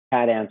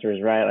pat answers,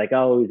 right? Like,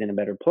 oh, he's in a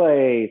better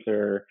place,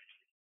 or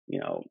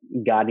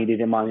God needed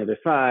him on the other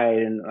side,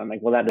 and I'm like,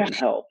 well, that doesn't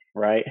help,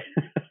 right?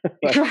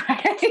 like,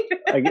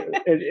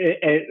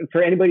 Right.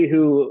 for anybody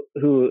who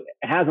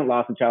hasn't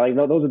lost a child,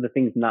 like, those are the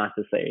things not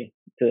to say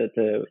to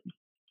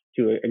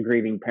a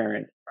grieving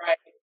parent. Right.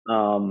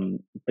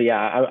 But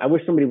yeah, I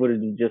wish somebody would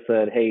have just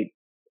said, hey,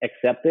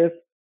 accept this,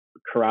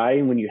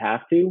 cry when you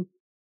have to,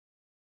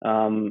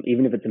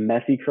 even if it's a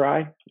messy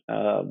cry,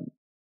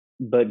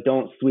 but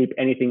don't sweep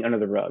anything under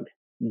the rug.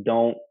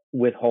 Don't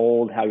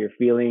withhold how you're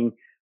feeling.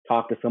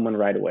 Talk to someone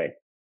right away.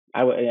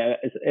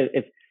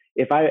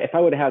 If I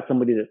would have had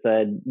somebody that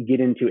said get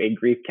into a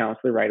grief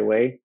counselor right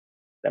away,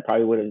 that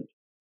probably would have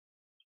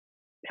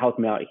helped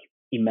me out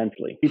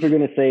immensely. People are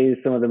going to say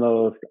some of the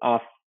most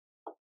off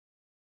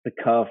the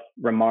cuff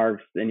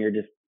remarks, and you're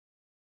just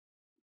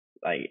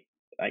like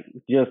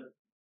just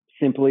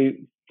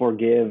simply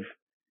forgive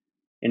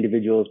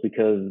individuals,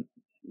 because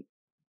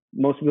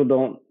most people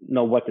don't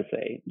know what to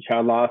say.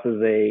 Child loss is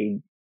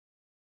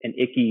an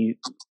icky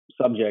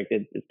subject.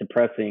 It's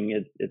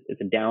depressing.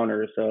 It's a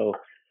downer. So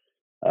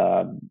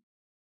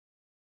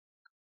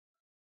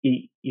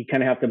you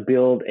kind of have to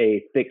build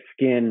a thick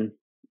skin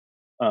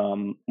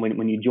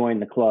when you join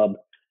the club,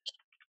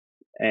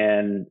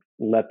 and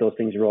let those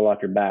things roll off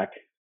your back,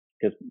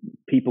 because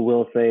people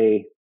will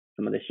say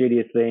some of the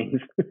shittiest things.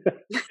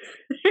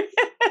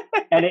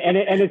 and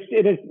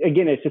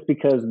it's just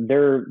because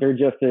they're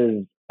just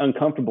as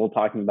uncomfortable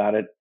talking about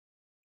it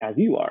as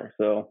you are.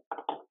 So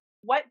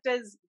what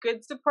does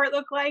good support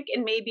look like?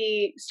 And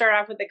maybe start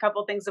off with a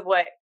couple things of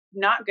what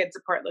not good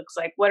support looks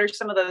like. What are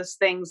some of those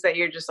things that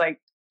you're just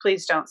like,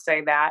 please don't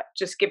say that.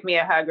 Just give me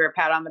a hug or a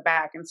pat on the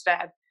back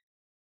instead.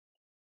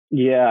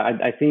 Yeah,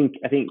 I think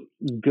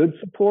good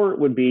support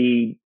would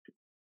be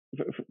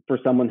for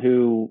someone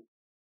who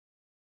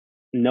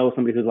knows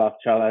somebody who's lost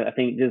a child. I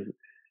think just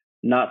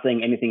not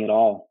saying anything at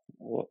all,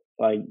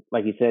 like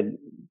you said,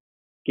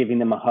 giving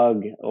them a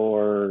hug,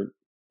 or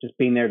just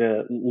being there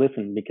to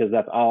listen, because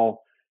that's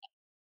all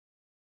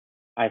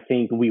I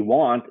think we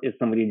want, is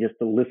somebody just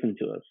to listen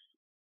to us,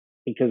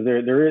 because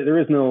there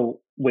is no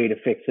way to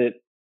fix it.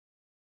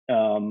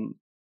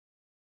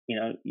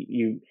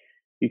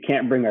 You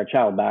can't bring our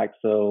child back,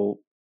 so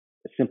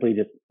simply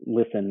just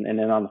listen. And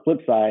then on the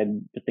flip side,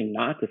 the thing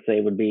not to say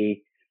would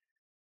be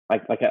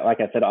like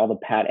I said, all the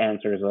pat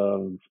answers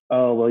of,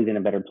 oh, well, he's in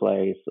a better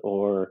place,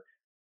 or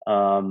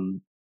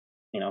God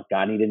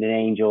needed an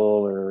angel,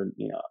 or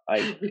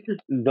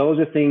those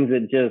are things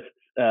that just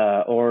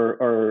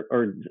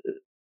or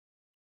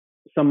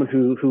someone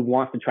who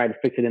wants to try to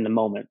fix it in the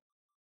moment.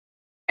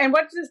 And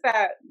what does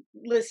that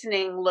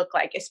listening look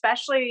like,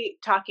 especially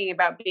talking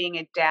about being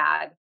a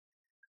dad?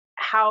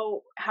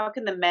 How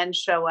can the men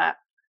show up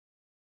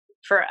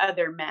for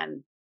other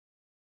men?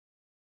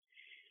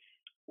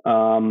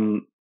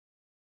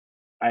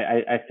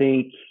 I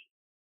think,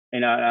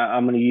 and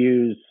I'm going to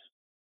use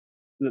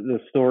the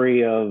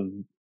story of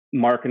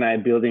Mark and I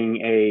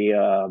building a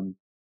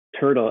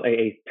turtle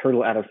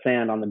out of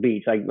sand on the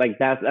beach. Like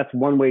that's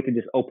one way to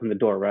just open the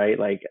door, right?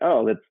 Like,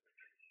 oh,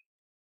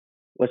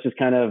 let's just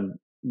kind of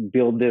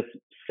build this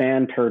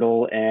sand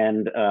turtle,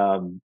 and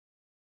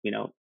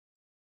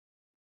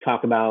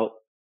talk about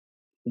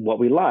what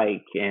we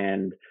like.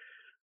 And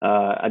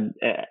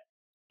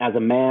as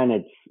a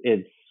man,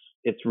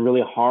 it's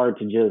really hard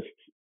to just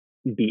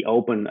be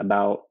open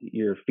about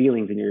your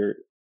feelings and your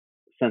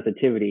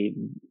sensitivity,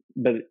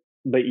 but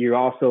you're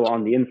also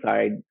on the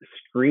inside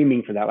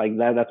screaming for that. Like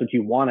that's what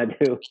you want to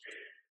do.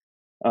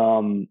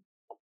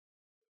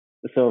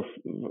 So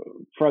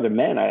for other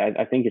men,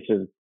 I think it's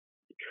just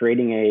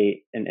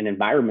creating an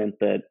environment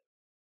that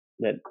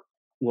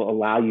will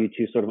allow you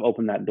to sort of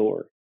open that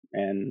door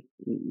and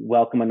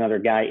welcome another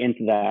guy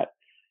into that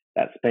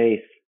space.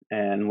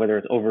 And whether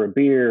it's over a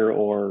beer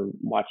or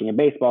watching a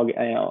baseball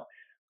game,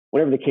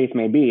 whatever the case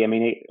may be. I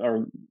mean,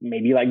 or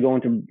maybe like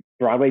going to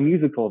Broadway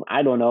musicals.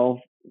 I don't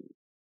know.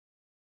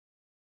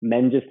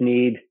 Men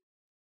need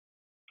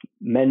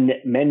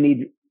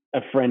a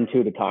friend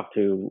too to talk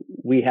to.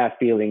 We have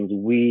feelings.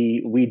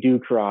 We do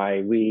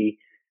cry. We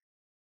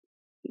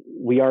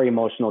are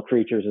emotional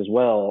creatures as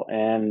well.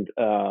 And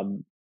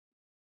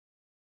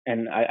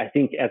I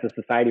think as a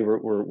society,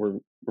 we're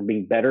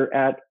being better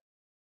at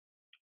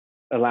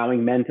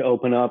allowing men to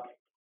open up.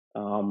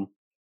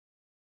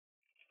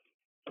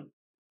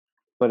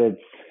 But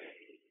it's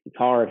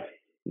hard.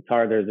 It's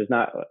hard. There's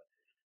not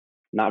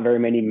very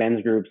many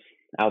men's groups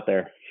out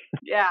there.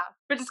 Yeah,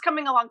 but just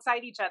coming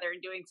alongside each other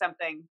and doing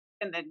something,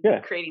 and then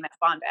creating that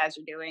bond as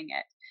you're doing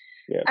it.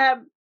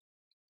 Yeah.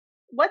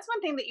 What's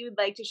one thing that you would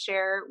like to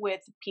share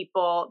with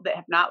people that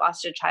have not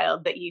lost a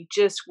child that you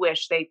just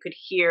wish they could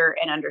hear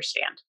and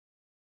understand?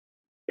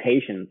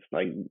 Patience.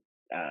 Like,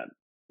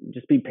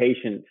 just be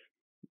patient,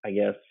 I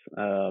guess,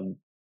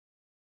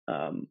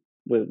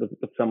 with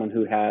someone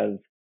who has.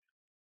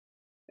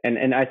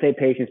 And I say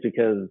patience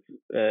because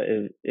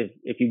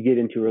if you get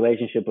into a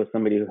relationship with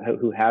somebody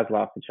who has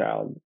lost a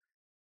child,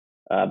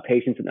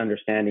 patience and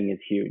understanding is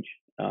huge,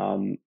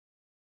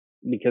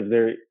 because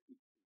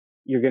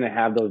you're going to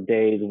have those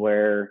days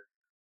where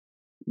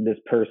this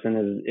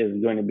person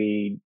is going to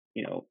be,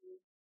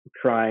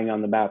 crying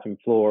on the bathroom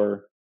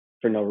floor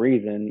for no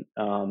reason.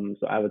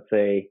 So I would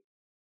say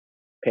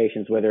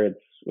patience, whether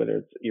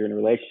it's you're in a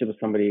relationship with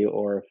somebody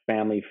or a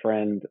family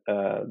friend.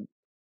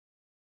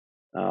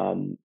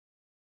 Um,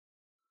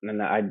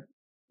 and I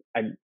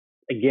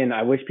again,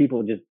 I wish people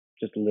would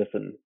just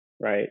listen,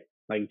 right?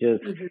 Like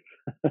just Mhm.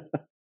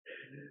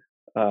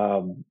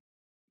 um,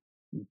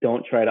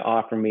 don't try to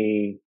offer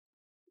me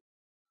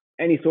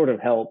any sort of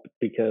help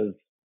because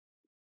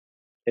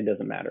it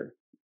doesn't matter.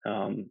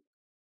 Um,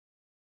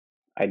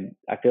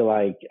 I feel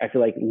like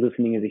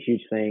listening is a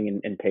huge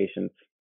thing, and patience.